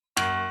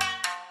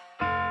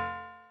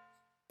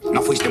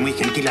No fuiste muy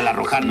gentil al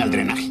arrojarme al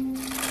drenaje.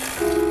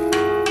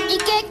 ¿Y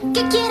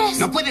qué quieres?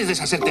 No puedes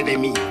deshacerte de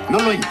mí. No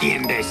lo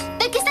entiendes.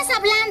 ¿De qué estás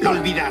hablando? Lo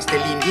olvidaste,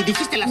 Lindy.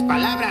 Dijiste las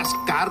palabras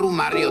Carru,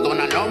 Mario,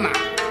 Dona Loma.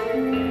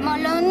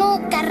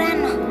 Molonu,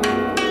 Carrano.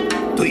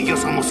 Tú y yo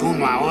somos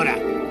uno ahora.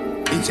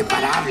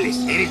 Inseparables.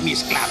 Eres mi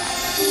esclava.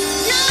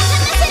 No,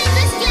 jamás seré tu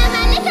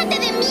esclava. Aléjate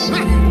de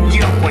mí.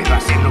 Yo puedo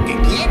hacer lo que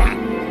quiera.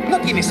 No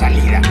tienes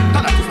salida.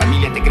 Toda tu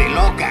familia te cree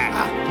loca.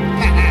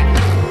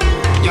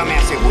 Yo me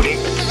aseguré.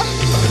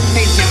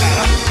 Te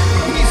encerraron.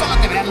 Y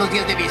solo te verán los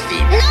días de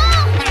visita.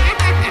 ¡No!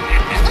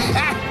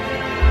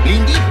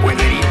 Lindy, puedo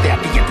herirte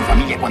a ti y a tu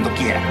familia cuando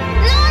quiera.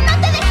 ¡No,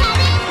 no te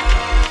dejaré!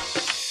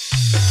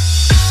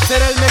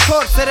 Ser el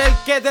mejor, ser el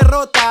que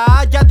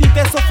derrota, ya a ti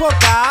te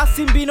sofoca,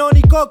 sin vino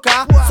ni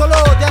coca, solo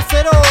de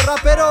acero,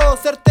 rapero,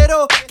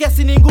 certero, que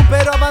sin ningún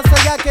pero avanza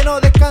ya que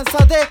no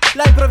descansa de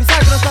la improvisar,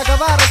 que no está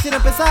acabada, recién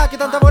empezada, que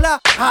tanta bola.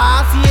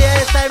 Así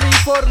esta es mi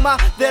forma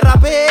de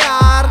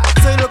rapear,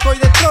 soy loco y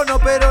de trono,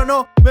 pero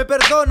no me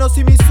perdono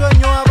si mi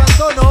sueño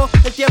abandono.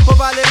 El tiempo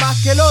vale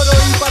más que el oro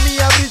y pa' mí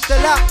abrirte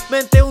la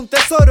mente un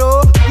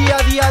tesoro. Día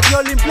a día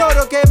Dios le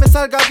imploro que me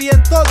salga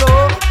bien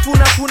todo.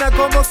 Funa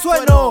como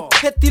sueno,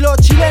 estilo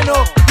chileno,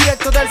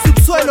 directo del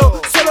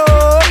subsuelo. Solo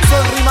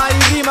son rima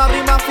y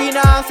rima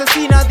fina,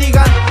 asesina.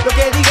 Digan lo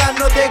que digan,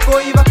 no te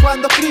cohibas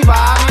cuando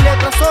escriba. Mis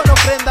letras son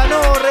ofrenda,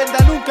 no renda,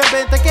 nunca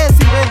invente que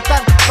se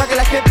inventan para que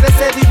la gente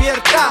se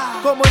divierta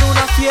como en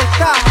una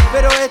fiesta.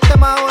 Pero esta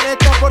más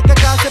honesta porque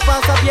acá se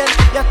pasa bien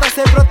y hasta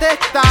se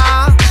protesta.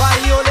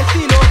 Varío el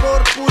estilo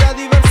por pura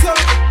diversión,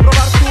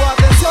 robar tu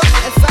atención,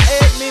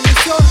 esa es mi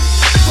misión.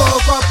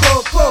 Poco a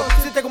poco,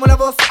 siente como la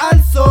voz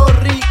alzo,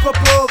 rico,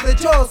 pobre,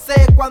 yo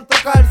sé cuánto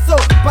calzo.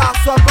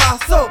 Paso a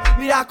paso,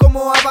 mira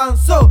cómo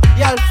avanzo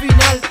y al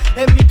final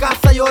en mi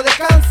casa yo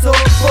descanso.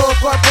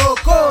 Poco a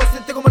poco,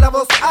 siente como la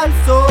voz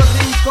alzo,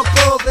 rico,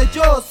 pobre,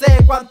 yo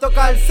sé cuánto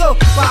calzo.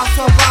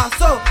 Paso a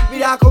paso,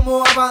 mira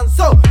cómo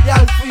avanzo y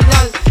al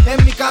final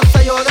en mi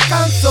casa yo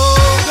descanso.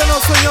 Yo no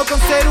sueño con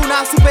ser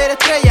una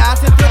superestrella,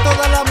 siempre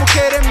todas las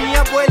mujeres mi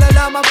abuela es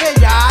la más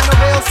bella. No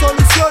veo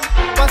solución,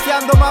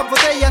 paseando más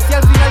botellas y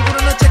al final de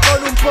una noche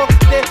con un poco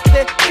de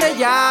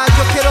estrella.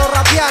 Yo quiero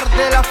rapear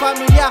de la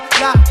familia,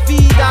 la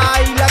vida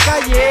y la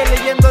calle,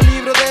 leyendo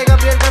libros de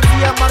Gabriel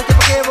García Márquez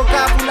para que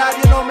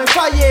vocabulario no me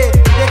falle.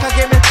 Deja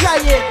que me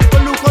explaye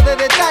con lujo de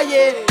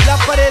detalle. Las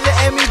paredes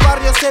en mi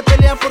barrio se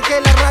pelean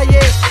porque la raye.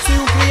 Soy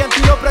un creyente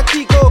y lo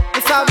practico,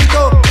 es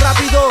hábito,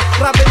 rápido,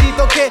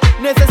 rapidito que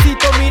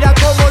necesito. Mira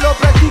cómo lo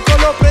practico,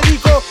 lo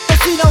predico.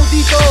 Es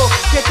inaudito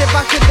que te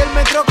bajes del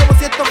metro como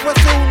si esto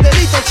fuese un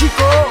delito,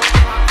 chico.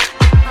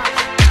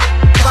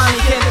 Pa' mi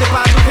gente,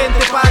 pa' tu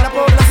gente, pa' la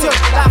población.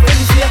 La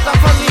felicidad está en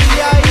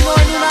familia y no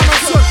en una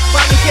mansión.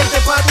 Pa' mi gente,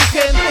 pa' tu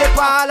gente,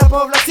 pa' la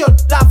población.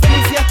 La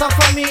felicidad está en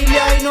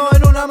familia y no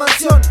en una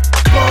mansión.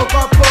 Poco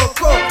a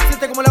poco,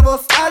 siente como la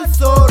voz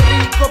alzo,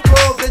 rico,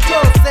 pobre,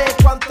 yo sé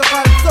cuánto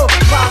calzo.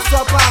 Paso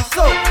a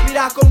paso,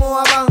 mira cómo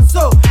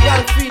avanzo y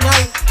al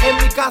final en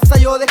mi casa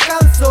yo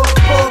descanso.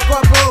 Poco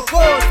a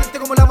poco, siente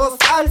como la voz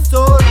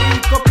alzo,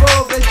 rico,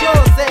 pobre, yo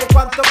sé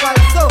cuánto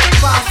calzo.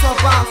 Paso a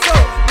paso,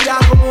 mira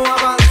cómo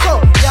avanzo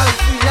y al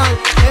final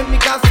en mi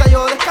casa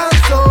yo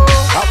descanso.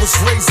 I was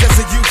raised as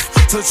a youth,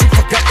 till the truth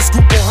I got the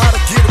scoop on how to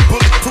get a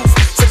bulletproof.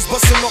 Sex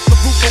busting off the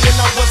roof and when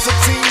I was a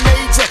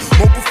teenager,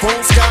 mobile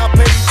phone, sky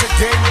pager,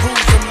 game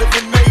rules, I'm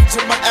living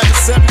major. My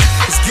adversary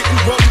is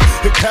getting worried,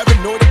 they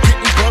paranoid, they're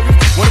getting worried.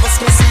 One of us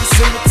gonna see a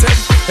cemetery.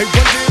 They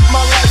wonder if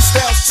my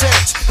lifestyle's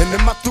changed, and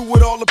am I through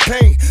with all the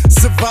pain?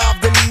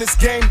 Survived in this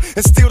game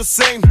and still the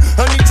same.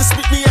 Honey, just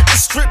meet me at the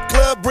strip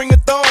club, bring a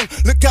thong.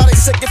 Look how they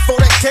shaking for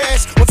that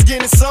cash. Once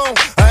again, it's on.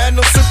 I had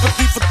no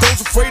sympathy for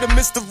those afraid of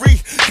mystery.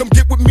 Come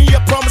get with me,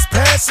 I promise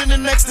passion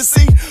and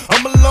ecstasy.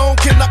 I'm alone,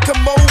 can I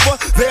come over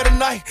there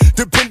tonight?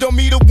 Depend on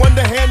me to one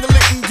to handle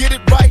it and get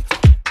it right.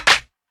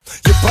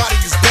 Your body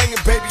is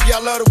banging, baby, I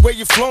love the way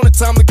you flown it.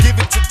 Time to give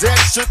it to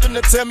daddy, shouldn't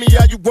have tell me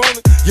how you want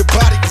it. Your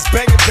body is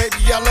banging,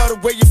 baby, I love the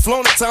way you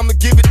flown it. Time to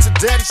give it to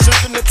daddy,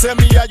 shouldn't have tell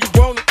me how you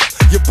want it.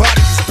 Your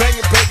body is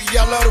banging, baby,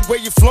 I love the way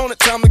you flown it.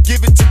 Time to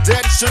give it to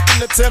daddy,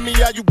 shouldn't have tell me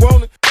how you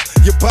want it.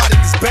 Your body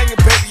is banging,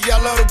 baby,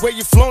 I love the way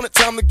you flown it.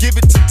 Time to give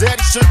it to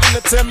daddy, shouldn't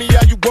have tell me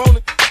how you want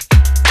it.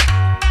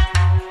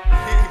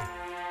 Yeah.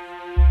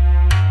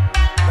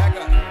 Back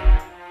up.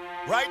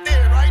 Right there.